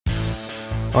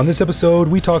On this episode,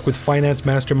 we talk with finance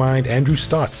mastermind Andrew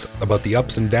Stotz about the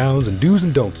ups and downs and do's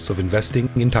and don'ts of investing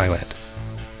in Thailand.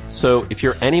 So if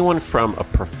you're anyone from a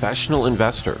professional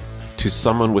investor to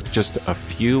someone with just a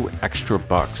few extra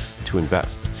bucks to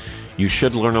invest, you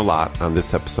should learn a lot on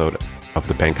this episode of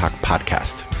the Bangkok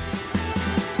Podcast.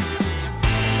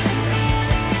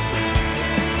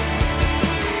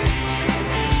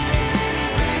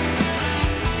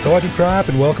 Sawadee krap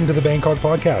and welcome to the Bangkok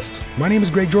Podcast. My name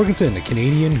is Greg Jorgensen, a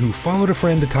Canadian who followed a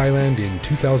friend to Thailand in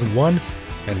 2001,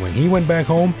 and when he went back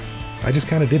home, I just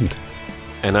kind of didn't.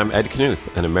 And I'm Ed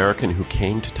Knuth, an American who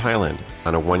came to Thailand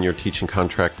on a one-year teaching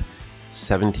contract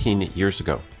 17 years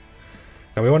ago.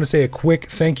 Now, we want to say a quick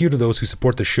thank you to those who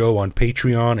support the show on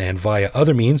Patreon and via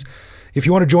other means. If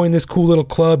you want to join this cool little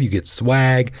club, you get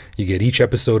swag, you get each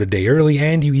episode a day early,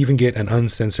 and you even get an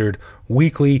uncensored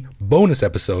weekly bonus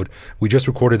episode. We just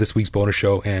recorded this week's bonus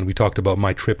show, and we talked about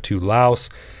my trip to Laos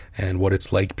and what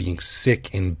it's like being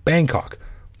sick in Bangkok.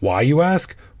 Why, you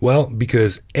ask? Well,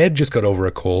 because Ed just got over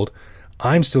a cold,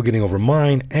 I'm still getting over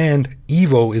mine, and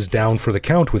Evo is down for the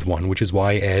count with one, which is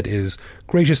why Ed is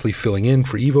graciously filling in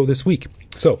for Evo this week.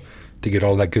 So, to get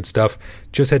all that good stuff,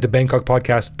 just head to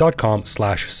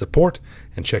bangkokpodcast.com/support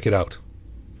and check it out.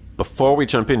 Before we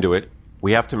jump into it,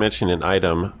 we have to mention an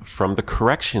item from the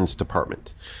corrections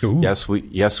department. Ooh. Yes,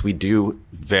 we do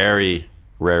very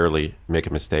rarely make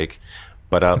a mistake.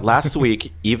 But last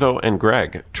week, Evo and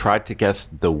Greg tried to guess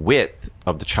the width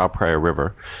of the Chao Phraya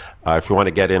River. If you want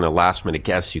to get in a last-minute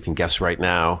guess, you can guess right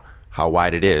now how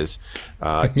wide it is.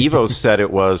 Evo said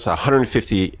it was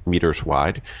 150 meters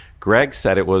wide. Greg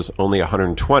said it was only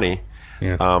 120.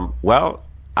 Yeah. Well,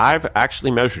 I've actually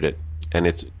measured it, and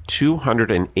it's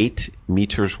 208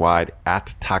 meters wide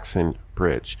at Taksin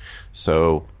Bridge.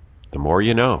 So the more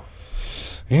you know.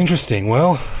 Interesting.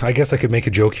 Well, I guess I could make a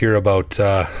joke here about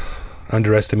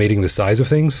underestimating the size of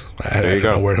things. I don't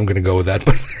know where I'm going to go with that,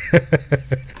 but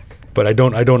but I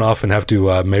don't often have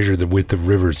to measure the width of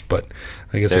rivers. But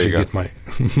I guess I should get my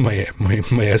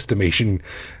estimation.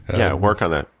 Work on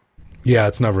that. Yeah,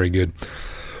 it's not very good.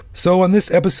 So on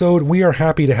this episode, we are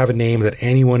happy to have a name that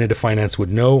anyone into finance would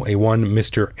know, one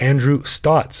Mr. Andrew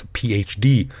Stotz,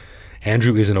 PhD.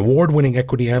 Andrew is an award-winning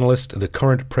equity analyst, the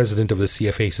current president of the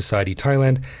CFA Society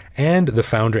Thailand, and the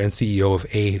founder and CEO of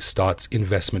A. Stotz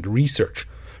Investment Research.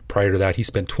 Prior to that, he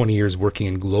spent 20 years working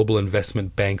in global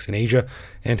investment banks in Asia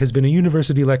and has been a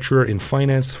university lecturer in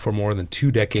finance for more than 2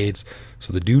 decades,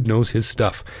 so the dude knows his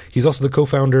stuff. He's also the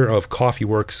co-founder of Coffee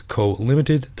Works Co.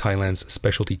 Limited, Thailand's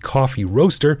specialty coffee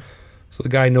roaster, so the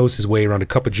guy knows his way around a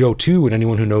cup of joe too, and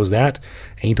anyone who knows that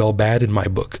ain't all bad in my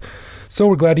book. So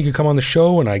we're glad he could come on the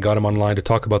show, and I got him online to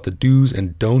talk about the do's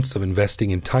and don'ts of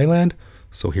investing in Thailand,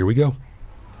 so here we go.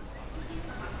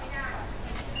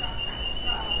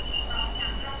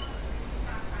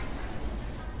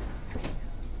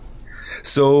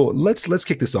 So let's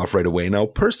kick this off right away. Now,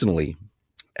 personally,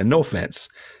 and no offense,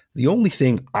 the only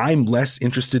thing I'm less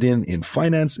interested in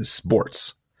finance is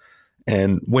sports.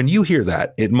 And when you hear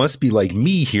that, it must be like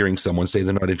me hearing someone say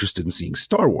they're not interested in seeing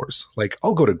Star Wars. Like,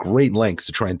 I'll go to great lengths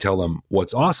to try and tell them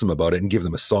what's awesome about it and give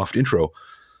them a soft intro.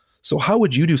 So how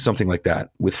would you do something like that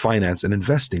with finance and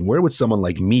investing? Where would someone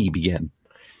like me begin?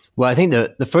 Well, I think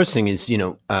the first thing is,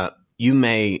 you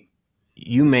may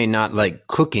not like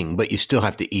cooking, but you still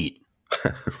have to eat.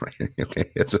 Right.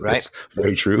 Okay. That's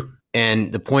very true.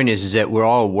 And the point is that we're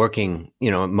all working,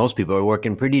 most people are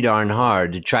working pretty darn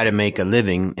hard to try to make a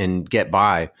living and get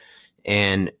by.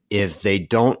 And if they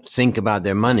don't think about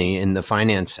their money and the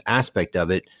finance aspect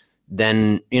of it,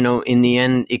 then, in the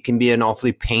end, it can be an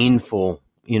awfully painful,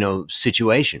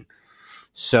 situation.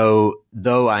 So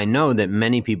though I know that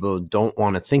many people don't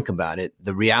want to think about it,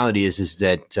 the reality is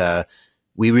that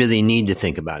we really need to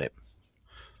think about it.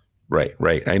 Right.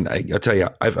 And I'll tell you,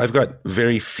 I've got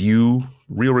very few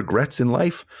real regrets in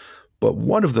life, but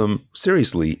one of them,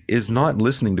 seriously, is not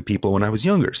listening to people when I was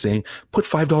younger, saying, put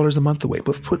 $5 a month away,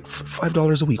 put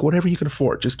 $5 a week, whatever you can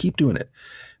afford, just keep doing it.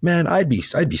 Man, I'd be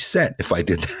set if I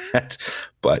did that.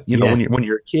 But when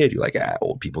you're a kid, you're like,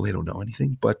 old people, they don't know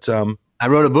anything. But I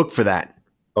wrote a book for that.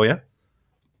 Oh yeah.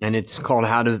 And it's called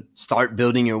How to Start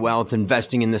Building Your Wealth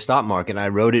Investing in the Stock Market. I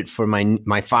wrote it for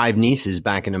my 5 nieces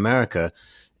back in America.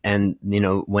 And,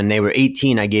 when they were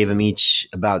 18, I gave them each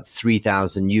about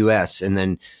 $3,000 US and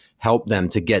then helped them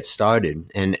to get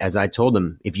started. And as I told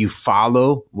them, if you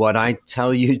follow what I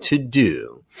tell you to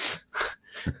do,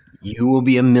 you will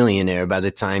be a millionaire by the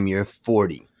time you're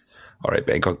 40. All right,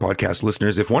 Bangkok Podcast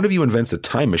listeners, if one of you invents a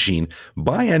time machine,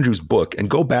 buy Andrew's book and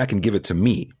go back and give it to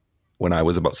me when I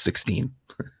was about 16.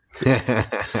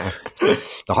 The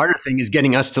harder thing is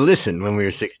getting us to listen when we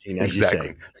were 16, as you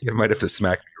say. You might have to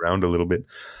smack me around a little bit.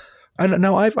 And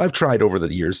now I've tried over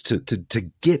the years to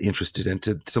get interested and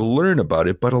to learn about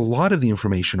it, but a lot of the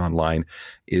information online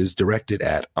is directed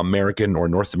at American or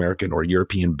North American or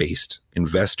European based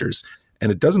investors.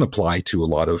 And it doesn't apply to a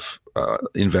lot of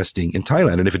investing in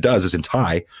Thailand. And if it does, it's in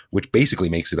Thai, which basically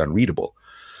makes it unreadable.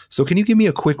 So can you give me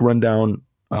a quick rundown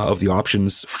of the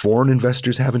options foreign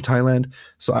investors have in Thailand?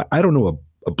 So I don't know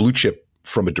a blue chip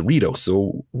from a Dorito.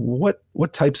 So what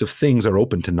types of things are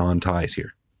open to non-Thais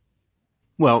here?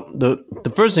 Well,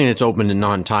 the first thing that's open to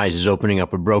non-Thais is opening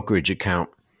up a brokerage account,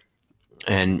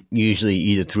 and usually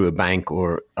either through a bank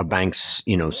or a bank's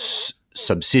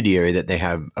subsidiary that they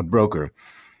have a broker.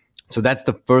 So that's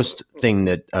the first thing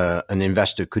that an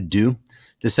investor could do.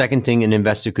 The second thing an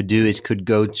investor could do is could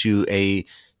go to a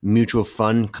mutual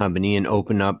fund company and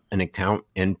open up an account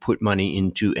and put money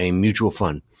into a mutual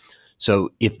fund.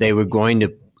 So if they were going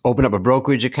to open up a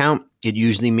brokerage account, it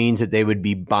usually means that they would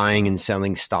be buying and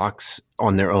selling stocks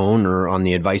on their own or on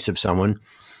the advice of someone.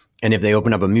 And if they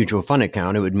open up a mutual fund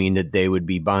account, it would mean that they would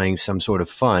be buying some sort of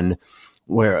fund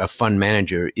where a fund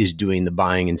manager is doing the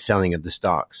buying and selling of the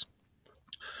stocks.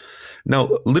 Now,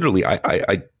 literally,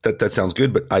 that sounds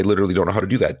good, but I literally don't know how to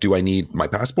do that. Do I need my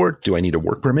passport? Do I need a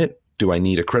work permit? Do I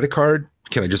need a credit card?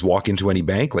 Can I just walk into any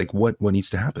bank? Like what needs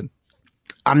to happen?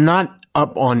 I'm not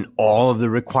up on all of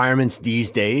the requirements these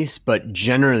days, but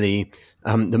generally,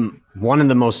 one of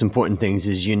the most important things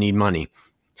is you need money.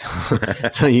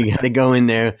 So you got to go in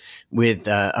there with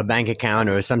a bank account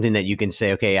or something that you can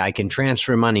say, okay, I can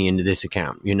transfer money into this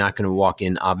account. You're not going to walk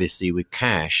in, obviously, with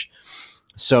cash.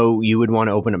 So you would want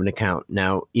to open up an account.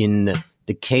 Now, in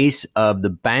the case of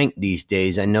the bank these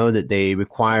days, I know that they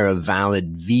require a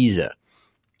valid visa.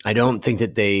 I don't think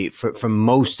that for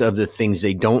most of the things,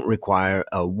 they don't require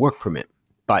a work permit,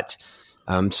 but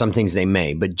some things they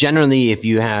may. But generally, if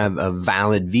you have a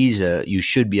valid visa, you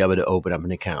should be able to open up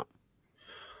an account.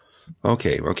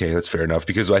 Okay, that's fair enough,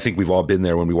 because I think we've all been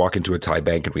there when we walk into a Thai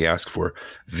bank and we ask for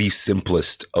the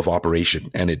simplest of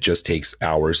operation, and it just takes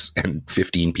hours and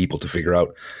 15 people to figure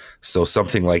out. So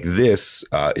something like this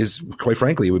is, quite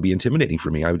frankly, it would be intimidating for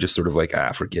me. I would just sort of like,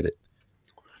 forget it.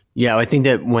 Yeah, I think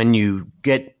that when you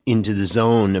get into the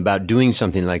zone about doing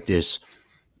something like this,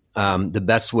 the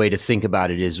best way to think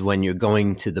about it is when you're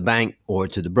going to the bank or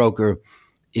to the broker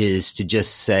is to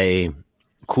just say,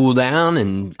 cool down,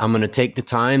 and I'm going to take the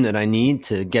time that I need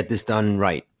to get this done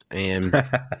right. And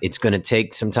it's going to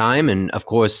take some time. And of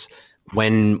course,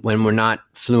 when we're not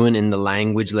fluent in the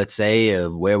language, let's say,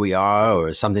 of where we are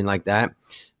or something like that,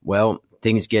 well,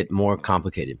 things get more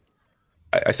complicated.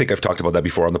 I think I've talked about that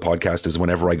before on the podcast, is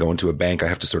whenever I go into a bank, I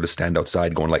have to sort of stand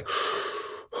outside going like,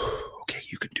 okay,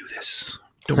 you can do this.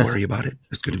 Don't worry about it.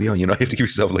 It's going to be on. You have to give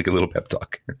yourself like a little pep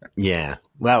talk. Yeah.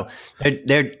 Well,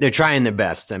 they're trying their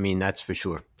best. I mean, that's for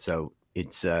sure. So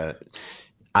it's,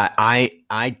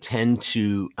 I tend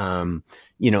to,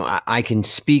 I can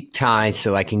speak Thai,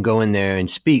 so I can go in there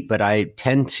and speak, but I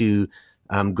tend to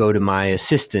go to my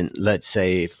assistant, let's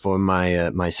say, for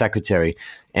my secretary,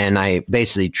 and I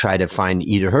basically try to find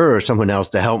either her or someone else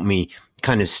to help me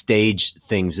kind of stage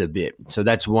things a bit. So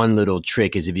that's one little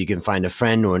trick, is if you can find a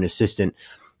friend or an assistant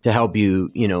to help you,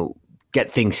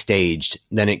 get things staged,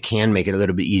 then it can make it a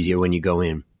little bit easier when you go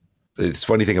in. It's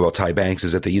funny thing about Thai banks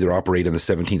is that they either operate in the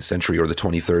 17th century or the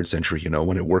 23rd century.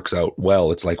 When it works out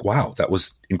well, it's like, wow, that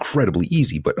was incredibly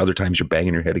easy. But other times you're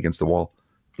banging your head against the wall.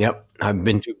 Yep. I've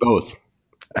been through both.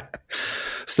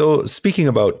 So speaking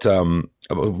about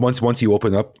once you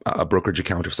open up a brokerage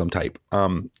account of some type,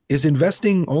 is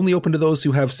investing only open to those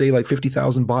who have, say, like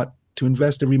 50,000 baht to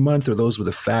invest every month, or those with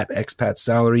a fat expat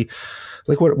salary?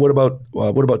 Like what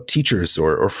about teachers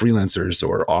or freelancers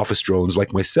or office drones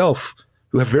like myself,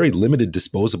 who have very limited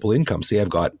disposable income? Say I've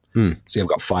got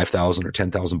 5,000 or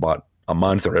 10,000 baht a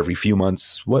month or every few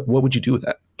months. What would you do with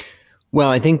that? Well,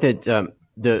 I think that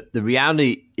the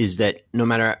reality is that no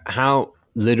matter how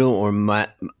little or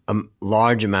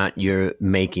large amount you're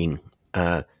making,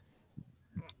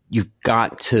 you've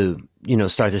got to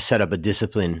start to set up a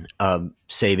discipline of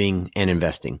saving and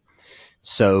investing.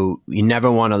 So you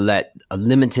never want to let a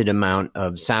limited amount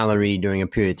of salary during a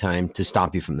period of time to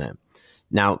stop you from that.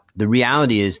 Now, the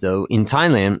reality is, though, in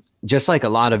Thailand, just like a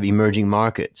lot of emerging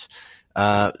markets,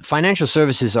 financial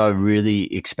services are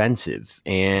really expensive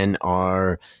and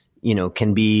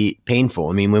can be painful.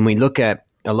 I mean, when we look at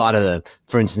a lot of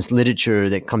for instance, literature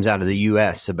that comes out of the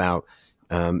U.S. about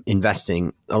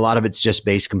investing, a lot of it's just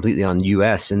based completely on the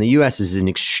U.S. And the U.S. is an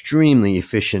extremely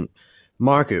efficient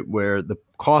market where the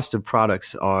cost of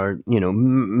products are,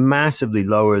 massively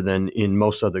lower than in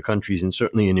most other countries and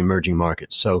certainly in emerging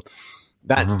markets. So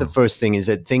that's the first thing, is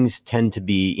that things tend to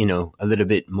be, a little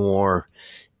bit more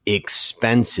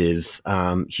expensive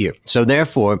here. So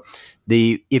therefore,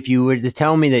 if you were to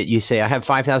tell me that you say, I have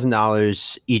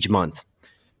 $5,000 each month,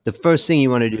 the first thing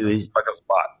you want to do is 5,000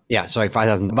 baht. Yeah, sorry,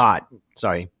 5,000 baht.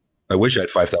 Sorry. I wish I had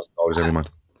 $5,000 every month.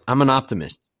 I'm an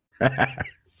optimist.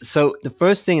 So the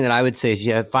first thing that I would say is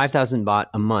you have 5,000 baht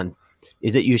a month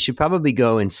is that you should probably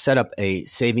go and set up a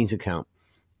savings account,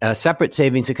 a separate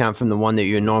savings account from the one that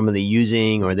you're normally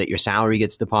using or that your salary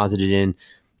gets deposited in,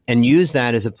 and use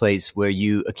that as a place where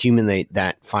you accumulate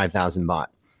that 5,000 baht.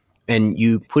 And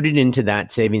you put it into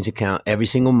that savings account every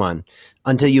single month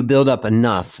until you build up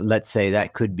enough. Let's say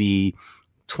that could be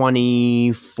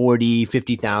 20, 40,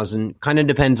 50,000, kind of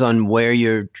depends on where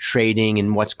you're trading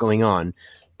and what's going on.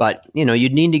 But,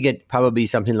 you'd need to get probably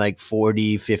something like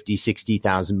 40, 50,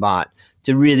 60,000 baht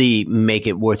to really make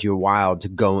it worth your while to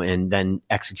go and then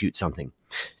execute something.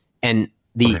 And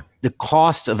the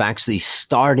cost of actually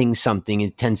starting something,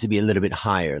 it tends to be a little bit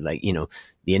higher. Like,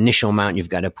 the initial amount you've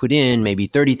got to put in, maybe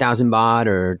 30,000 baht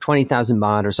or 20,000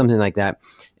 baht or something like that.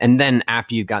 And then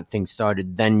after you've got things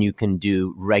started, then you can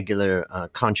do regular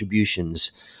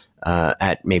contributions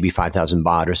at maybe 5,000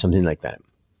 baht or something like that.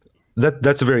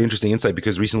 That's a very interesting insight,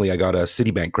 because recently I got a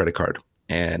Citibank credit card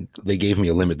and they gave me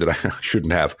a limit that I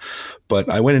shouldn't have. But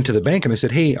I went into the bank and I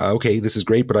said, hey, okay, this is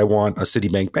great, but I want a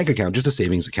Citibank bank account, just a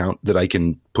savings account that I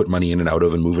can put money in and out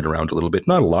of and move it around a little bit,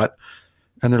 not a lot.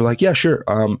 And they're like, yeah, sure.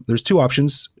 There's two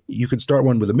options. You could start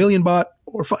one with 1 million baht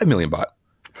or 5 million baht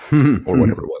or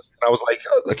whatever it was. And I was like,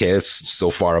 oh, okay, it's so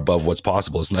far above what's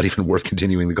possible. It's not even worth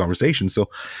continuing the conversation. So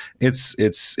it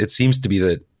seems to be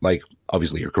that, like,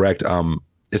 obviously you're correct.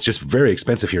 It's just very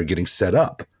expensive here getting set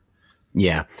up.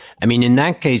 Yeah. I mean, in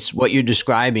that case, what you're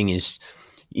describing is,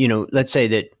 let's say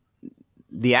that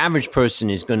the average person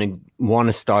is going to want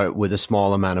to start with a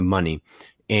small amount of money.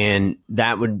 And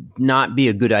that would not be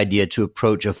a good idea to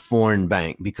approach a foreign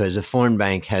bank, because a foreign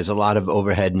bank has a lot of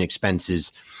overhead and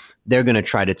expenses. They're going to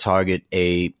try to target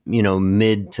a,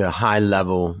 mid to high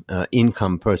level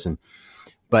income person.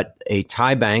 But a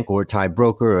Thai bank or a Thai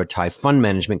broker or a Thai fund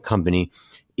management company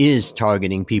is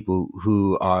targeting people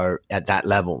who are at that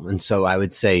level. And so I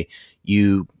would say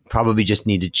you probably just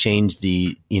need to change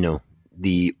the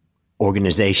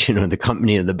organization or the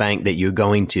company or the bank that you're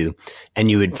going to, and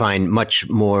you would find much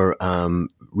more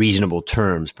reasonable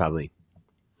terms probably.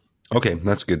 Okay,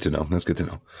 that's good to know.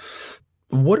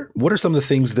 What are some of the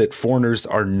things that foreigners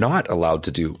are not allowed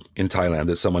to do in Thailand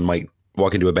that someone might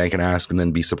walk into a bank and ask and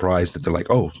then be surprised that they're like,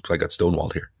 oh, I got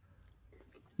stonewalled here?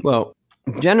 Well,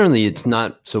 generally it's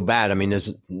not so bad. I mean,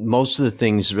 there's most of the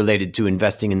things related to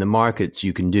investing in the markets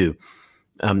you can do.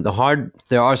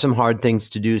 There are some hard things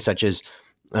to do, such as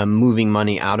moving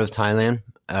money out of Thailand.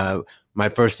 My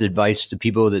first advice to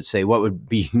people that say, what would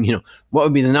be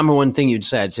the number one thing you'd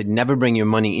say? I'd say, never bring your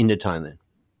money into Thailand.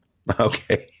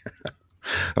 Okay.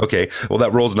 Okay. Well,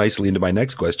 that rolls nicely into my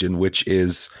next question, which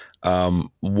is,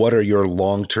 what are your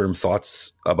long-term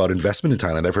thoughts about investment in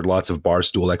Thailand? I've heard lots of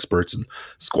barstool experts and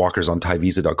squawkers on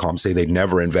ThaiVisa.com say they'd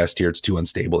never invest here. It's too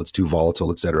unstable. It's too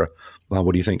volatile, etc.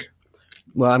 What do you think?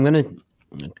 Well, I'm going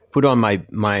to put on my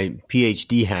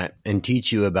PhD hat and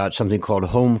teach you about something called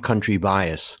home country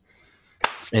bias.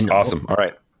 And awesome. All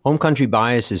right. Home country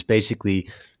bias is basically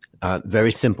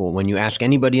very simple. When you ask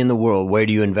anybody in the world, where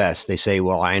do you invest? They say,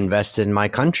 well, I invest in my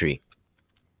country.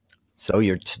 So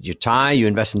you're Thai, you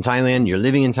invest in Thailand. You're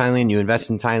living in Thailand, you invest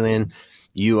in Thailand.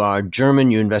 You are German,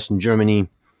 you invest in Germany.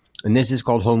 And this is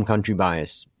called home country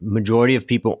bias. Majority of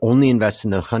people only invest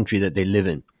in the country that they live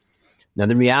in. Now,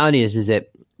 the reality is that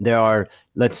there are,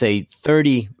 let's say,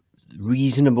 30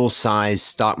 reasonable sized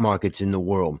stock markets in the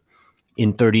world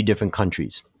in 30 different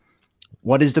countries.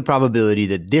 What is the probability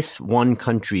that this one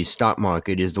country's stock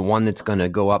market is the one that's going to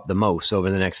go up the most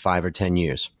over the next 5 or 10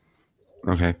 years?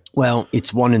 Okay. Well,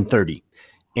 it's 1 in 30.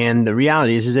 And the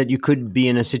reality is that you could be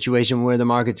in a situation where the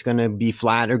market's going to be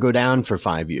flat or go down for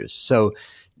 5 years. So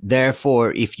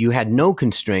therefore, if you had no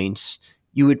constraints,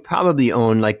 you would probably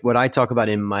own, like what I talk about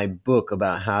in my book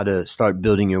about how to start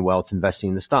building your wealth investing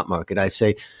in the stock market. I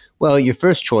say, well, your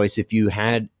first choice, if you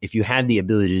had the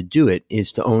ability to do it,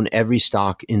 is to own every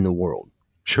stock in the world.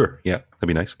 Sure. Yeah, that'd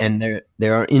be nice. And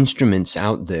there are instruments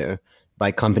out there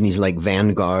by companies like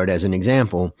Vanguard, as an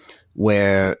example,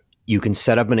 where you can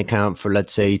set up an account for,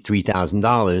 let's say,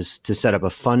 $3,000 to set up a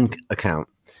fund account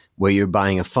where you're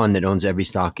buying a fund that owns every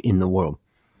stock in the world.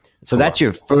 So that's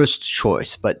your first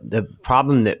choice. But the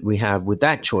problem that we have with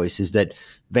that choice is that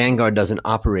Vanguard doesn't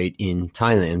operate in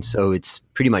Thailand. So it's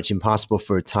pretty much impossible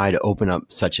for a Thai to open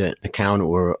up such an account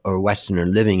or a Westerner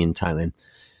living in Thailand.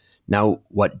 Now,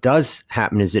 what does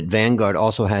happen is that Vanguard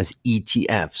also has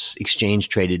ETFs, exchange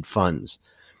traded funds.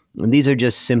 And these are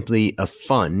just simply a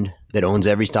fund that owns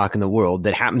every stock in the world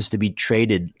that happens to be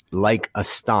traded like a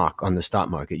stock on the stock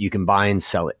market. You can buy and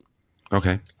sell it.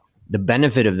 Okay. The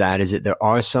benefit of that is that there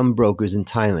are some brokers in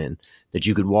Thailand that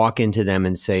you could walk into them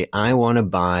and say, I want to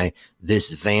buy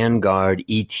this Vanguard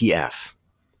ETF.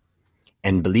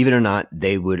 And believe it or not,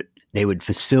 they would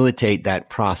facilitate that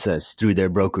process through their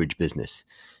brokerage business.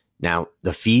 Now,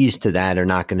 the fees to that are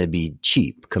not going to be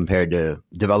cheap compared to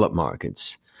developed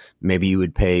markets. Maybe you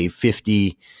would pay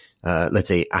 50, let's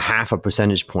say a half a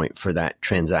percentage point for that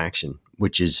transaction,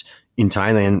 which is in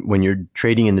Thailand, when you're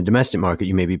trading in the domestic market,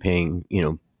 you may be paying,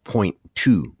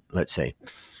 0.2, let's say.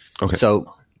 Okay.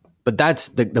 So, but that's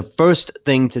the first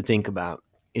thing to think about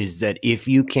is that if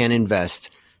you can invest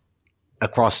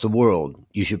across the world,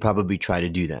 you should probably try to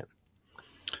do that.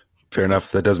 Fair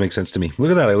enough. That does make sense to me. Look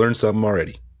at that. I learned something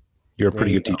already. You're a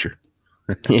pretty good teacher.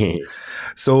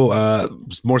 So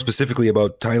more specifically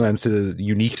about Thailand's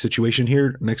unique situation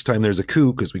here, next time there's a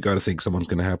coup, because we got to think something's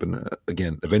going to happen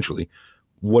again eventually.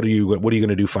 What are you going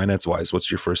to do finance wise?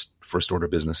 What's your first order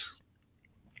of business?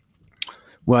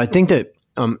 Well, I think that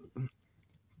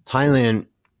Thailand,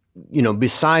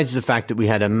 besides the fact that we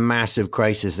had a massive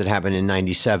crisis that happened in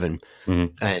 97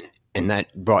 and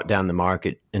that brought down the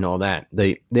market and all that,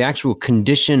 the actual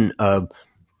condition of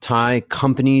Thai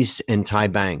companies and Thai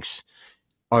banks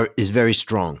is very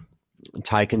strong.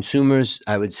 Thai consumers,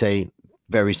 I would say,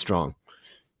 very strong.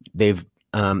 They've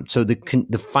so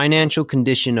the financial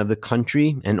condition of the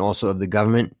country and also of the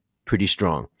government pretty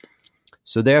strong.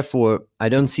 So therefore, I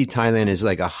don't see Thailand as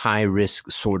like a high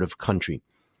risk sort of country.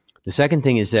 The second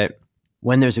thing is that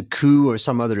when there's a coup or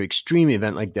some other extreme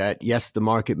event like that, yes, the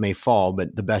market may fall,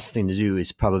 but the best thing to do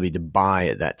is probably to buy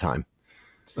at that time.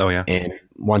 Oh yeah. And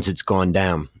once it's gone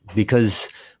down, because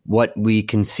what we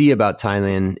can see about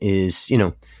Thailand is,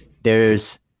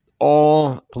 there's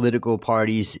all political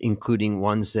parties, including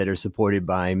ones that are supported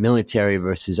by military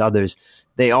versus others.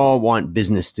 They all want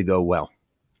business to go well.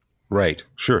 Right.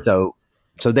 Sure.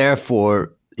 So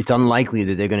therefore, it's unlikely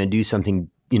that they're going to do something,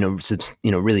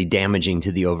 really damaging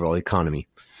to the overall economy.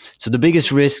 So the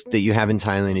biggest risk that you have in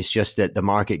Thailand is just that the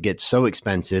market gets so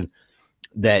expensive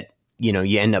that,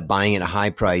 you end up buying at a high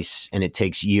price and it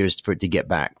takes years for it to get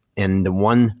back. And the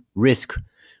one risk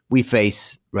we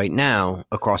face right now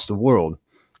across the world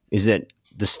is that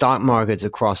the stock markets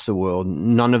across the world,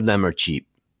 none of them are cheap.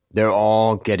 They're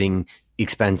all getting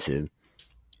expensive.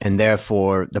 And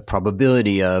therefore, the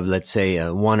probability of, let's say,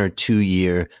 a 1 or 2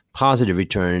 year positive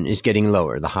return is getting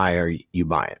lower the higher you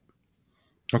buy it.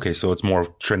 Okay, so it's more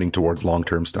trending towards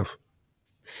long-term stuff.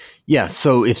 Yeah,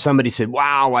 so if somebody said,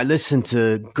 wow, I listened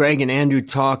to Greg and Andrew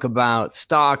talk about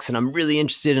stocks and I'm really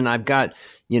interested and I've got,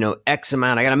 X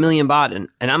amount, I got $1 million baht and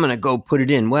I'm going to go put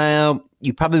it in. Well,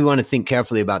 you probably want to think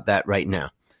carefully about that right now.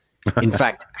 In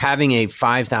fact, having a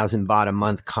 5,000 baht a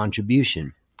month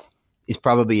contribution is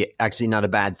probably actually not a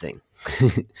bad thing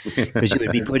because you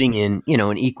would be putting in,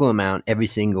 an equal amount every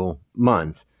single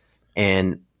month.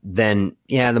 And then,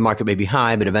 the market may be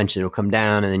high, but eventually it'll come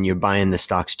down and then you're buying the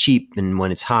stocks cheap. And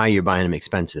when it's high, you're buying them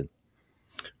expensive.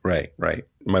 Right.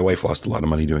 My wife lost a lot of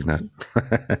money doing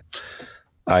that.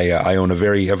 I own a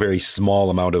very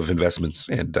small amount of investments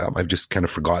and I've just kind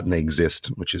of forgotten they exist,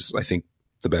 which is, I think,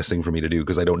 the best thing for me to do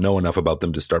because I don't know enough about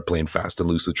them to start playing fast and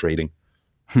loose with trading.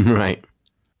 Right.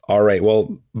 All right.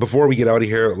 Well, before we get out of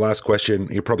here, last question.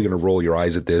 You're probably going to roll your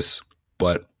eyes at this,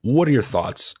 but what are your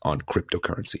thoughts on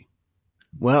cryptocurrency?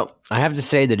 Well, I have to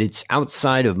say that it's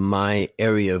outside of my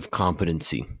area of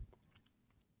competency.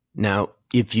 Now,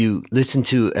 if you listen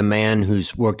to a man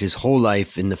who's worked his whole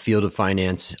life in the field of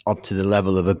finance up to the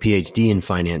level of a PhD in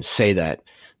finance say that,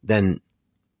 then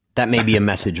that may be a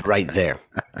message right there.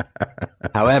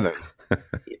 However,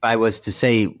 if I was to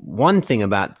say one thing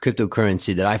about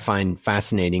cryptocurrency that I find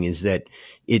fascinating is that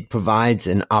it provides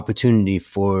an opportunity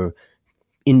for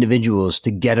individuals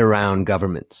to get around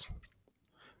governments.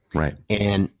 Right.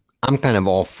 And I'm kind of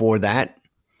all for that.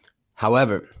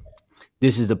 However,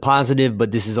 this is the positive,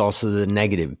 but this is also the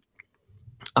negative.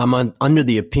 I'm under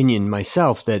the opinion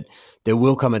myself that there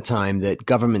will come a time that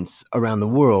governments around the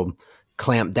world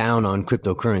clamp down on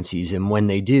cryptocurrencies. And when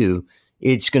they do,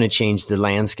 it's going to change the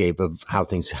landscape of how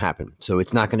things happen. So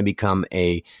it's not going to become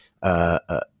a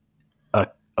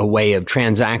way of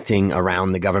transacting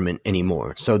around the government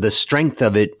anymore. So the strength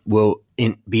of it will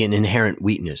be an inherent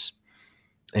weakness.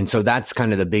 And so that's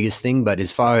kind of the biggest thing. But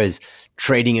as far as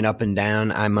trading it up and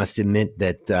down, I must admit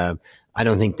that I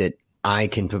don't think that I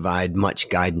can provide much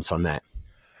guidance on that.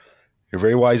 You're a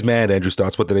very wise man, Andrew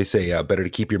Stotz. What did they say? Better to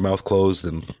keep your mouth closed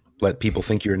and let people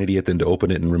think you're an idiot than to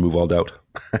open it and remove all doubt.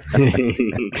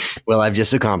 Well, I've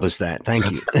just accomplished that.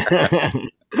 Thank you.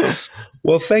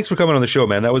 Well, thanks for coming on the show,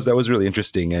 man. That was really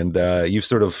interesting, and you've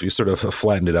sort of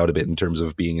flattened it out a bit in terms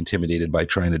of being intimidated by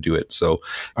trying to do it. So,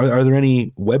 are there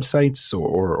any websites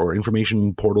or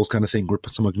information portals kind of thing where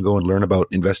someone can go and learn about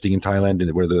investing in Thailand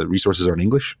and where the resources are in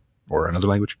English or another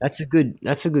language? That's a good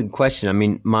question. I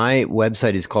mean, my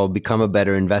website is called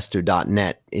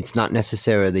becomeabetterinvestor.net. It's not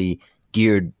necessarily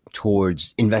geared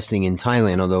towards investing in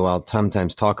Thailand, although I'll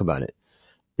sometimes talk about it.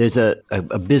 There's a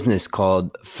business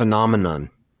called Phenomenon,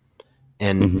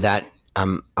 and that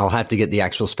I'll have to get the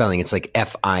actual spelling. It's like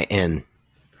FIN.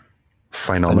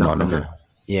 Phenomenon. Okay.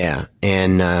 Yeah,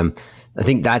 and I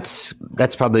think that's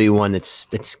probably one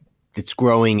that's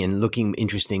growing and looking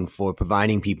interesting for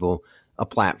providing people a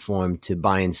platform to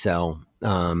buy and sell,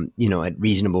 at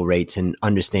reasonable rates and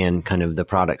understand kind of the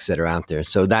products that are out there.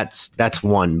 So that's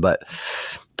one, but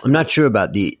I'm not sure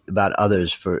about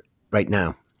others for right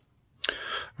now.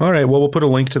 All right. Well, we'll put a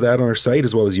link to that on our site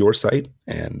as well as your site.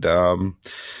 And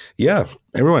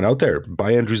everyone out there,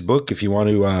 buy Andrew's book if you want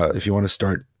to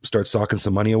start socking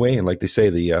some money away. And like they say,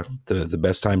 the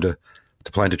best time to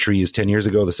plant a tree is 10 years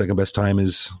ago. The second best time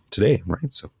is today,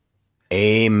 right? So,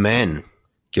 amen.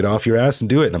 Get off your ass and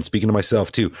do it. And I'm speaking to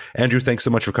myself too. Andrew, thanks so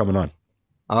much for coming on.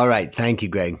 All right. Thank you,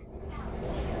 Greg.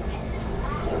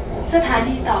 สถา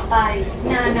นีต่อไป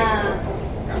นานา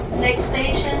Next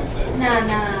station นา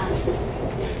นา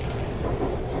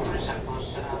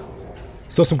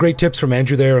So some great tips from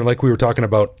Andrew there. And like we were talking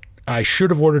about, I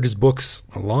should have ordered his books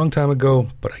a long time ago,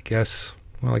 but I guess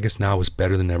now is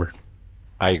better than ever.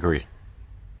 I agree.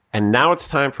 And now it's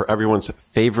time for everyone's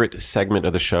favorite segment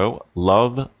of the show,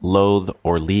 Love, Loathe,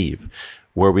 or Leave,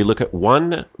 where we look at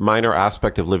one minor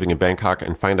aspect of living in Bangkok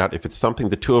and find out if it's something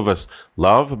the two of us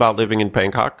love about living in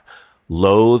Bangkok,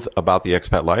 loathe about the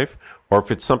expat life, or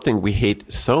if it's something we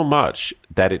hate so much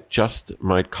that it just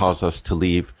might cause us to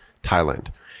leave Thailand.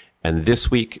 And this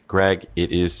week, Greg,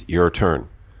 it is your turn.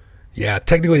 Yeah,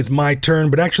 technically it's my turn,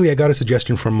 but actually I got a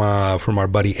suggestion from our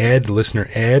buddy Ed, listener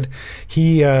Ed.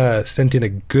 He sent in a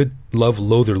good love,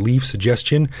 loathe, or leave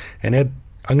suggestion. And Ed,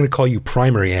 I'm going to call you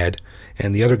Primary Ed,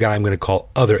 and the other guy I'm going to call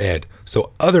Other Ed.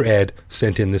 So Other Ed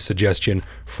sent in this suggestion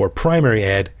for Primary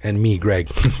Ed and me, Greg,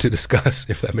 to discuss,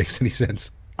 if that makes any sense.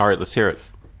 All right, let's hear it.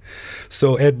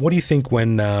 So Ed, what do you think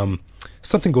when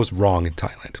something goes wrong in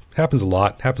Thailand? Happens a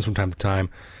lot, happens from time to time.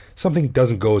 Something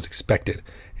doesn't go as expected,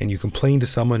 and you complain to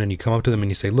someone and you come up to them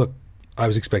and you say, look, I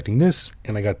was expecting this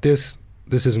and I got this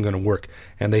isn't going to work.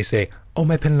 And they say, oh,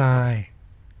 my pen lai.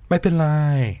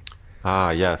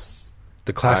 Ah, yes.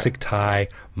 The classic Thai,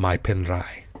 my pen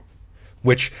lai.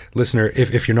 Which, listener,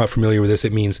 if you're not familiar with this,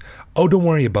 it means, oh, don't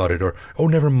worry about it, or oh,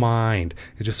 never mind.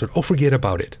 It's just sort of, oh, forget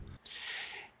about it.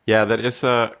 Yeah, that is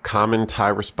a common Thai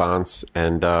response.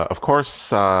 And of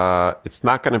course, it's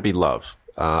not going to be love.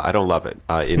 I don't love it.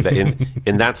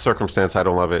 In that circumstance, I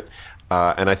don't love it.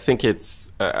 And I think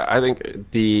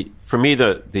for me,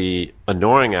 the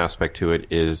annoying aspect to it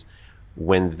is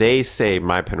when they say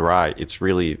my pen rai, it's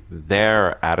really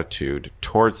their attitude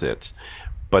towards it,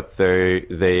 but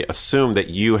they assume that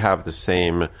you have the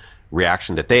same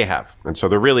reaction that they have. And so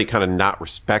they're really kind of not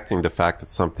respecting the fact that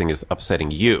something is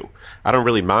upsetting you. I don't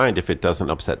really mind if it doesn't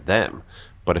upset them,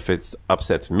 but if it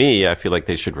upsets me, I feel like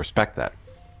they should respect that.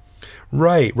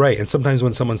 Right. And sometimes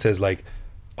when someone says like,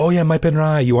 oh yeah, my pen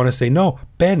rai, you want to say, no,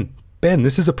 Ben,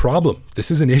 this is a problem. This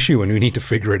is an issue and we need to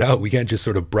figure it out. We can't just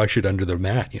sort of brush it under the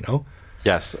mat, you know?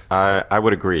 Yes, I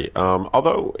would agree.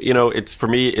 Although, it's for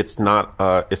me, it's not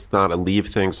a leave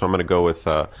thing. So I'm going to go with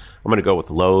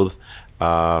loathe.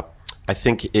 I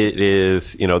think it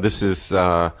is, this is,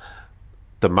 the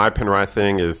my pen rai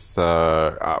thing is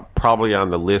probably on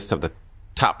the list of the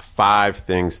top 5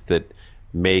 things that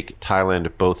make Thailand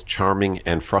both charming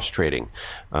and frustrating.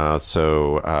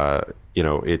 That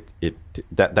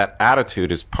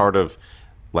attitude is part of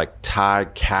like Thai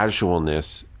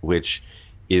casualness, which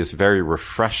is very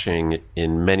refreshing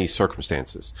in many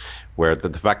circumstances, where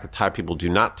the fact that Thai people do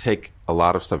not take a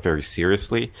lot of stuff very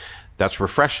seriously, that's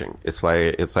refreshing. It's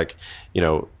like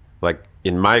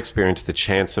in my experience, the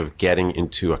chance of getting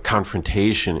into a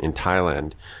confrontation in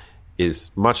Thailand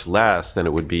is much less than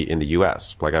it would be in the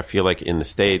US. Like, I feel like in the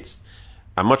States,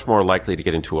 I'm much more likely to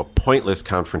get into a pointless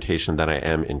confrontation than I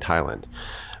am in Thailand.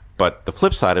 But the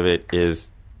flip side of it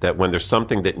is that when there's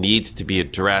something that needs to be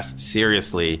addressed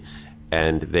seriously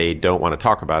and they don't want to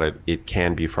talk about it, it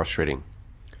can be frustrating.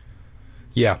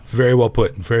 Yeah, very well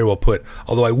put. Very well put.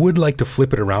 Although I would like to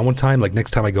flip it around one time. Like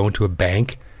next time I go into a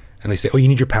bank and they say, "Oh, you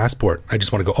need your passport." I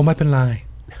just want to go, "Oh, my lie.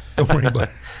 Don't worry about it."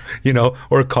 You know,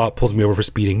 or a cop pulls me over for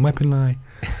speeding. My lie.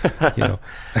 You know.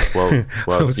 Well,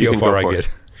 we'll see how far I get.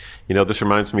 You know, this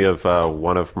reminds me of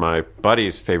one of my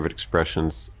buddy's favorite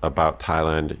expressions about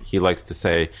Thailand. He likes to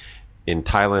say, in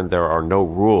Thailand, there are no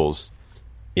rules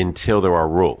until there are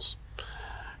rules.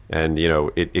 And, you know,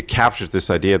 it captures this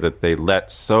idea that they let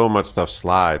so much stuff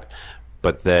slide.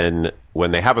 But then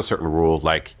when they have a certain rule,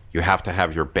 like you have to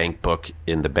have your bank book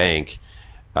in the bank,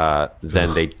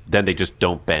 then they just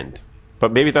don't bend.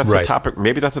 But maybe that's a topic.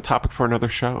 Maybe that's a topic for another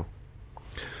show.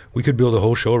 We could build a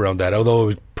whole show around that, although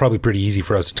it's probably pretty easy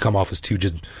for us to come off as two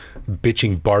just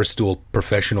bitching barstool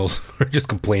professionals or just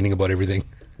complaining about everything.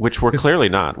 Which we're clearly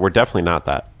not. We're definitely not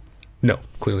that. No,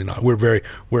 clearly not. We're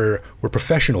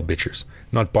professional bitchers,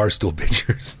 not barstool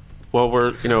bitchers. Well,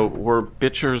 we're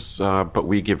bitchers, but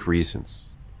we give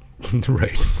reasons.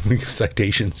 Right. We give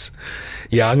citations.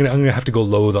 Yeah, I'm gonna have to go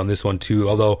Loathe on this one too,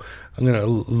 although I'm gonna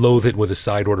loathe it with a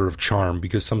side order of charm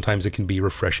because sometimes it can be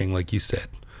refreshing, like you said.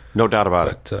 No doubt about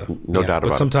it. No doubt about it.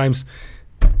 But sometimes,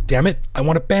 damn it, I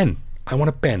want a pen.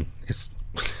 It's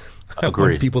I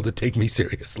want people to take me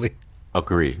seriously.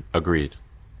 Agreed.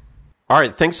 All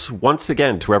right, thanks once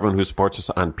again to everyone who supports us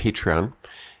on Patreon.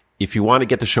 If you want to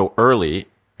get the show early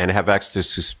and have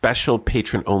access to special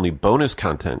patron-only bonus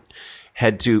content,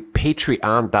 head to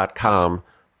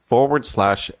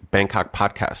patreon.com/Bangkok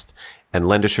Podcast and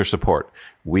lend us your support.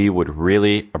 We would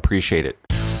really appreciate it.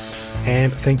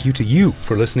 And thank you to you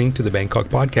for listening to the Bangkok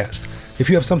Podcast. If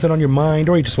you have something on your mind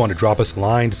or you just want to drop us a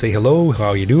line to say hello, how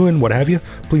are you doing, what have you,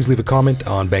 please leave a comment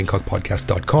on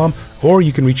BangkokPodcast.com, or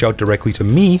you can reach out directly to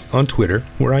me on Twitter,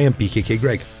 where I am BKK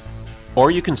Greg.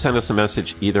 Or you can send us a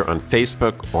message either on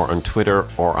Facebook or on Twitter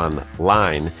or on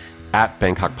Line at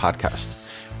Bangkok Podcast.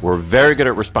 We're very good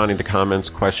at responding to comments,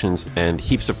 questions, and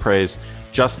heaps of praise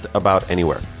just about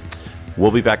anywhere.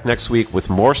 We'll be back next week with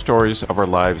more stories of our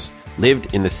lives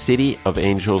lived in the City of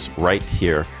Angels right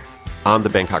here on the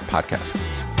Bangkok Podcast.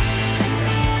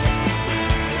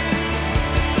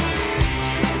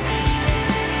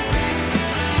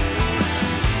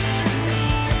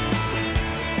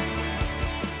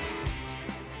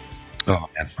 Oh,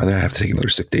 man. I think I have to take another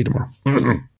sick day tomorrow.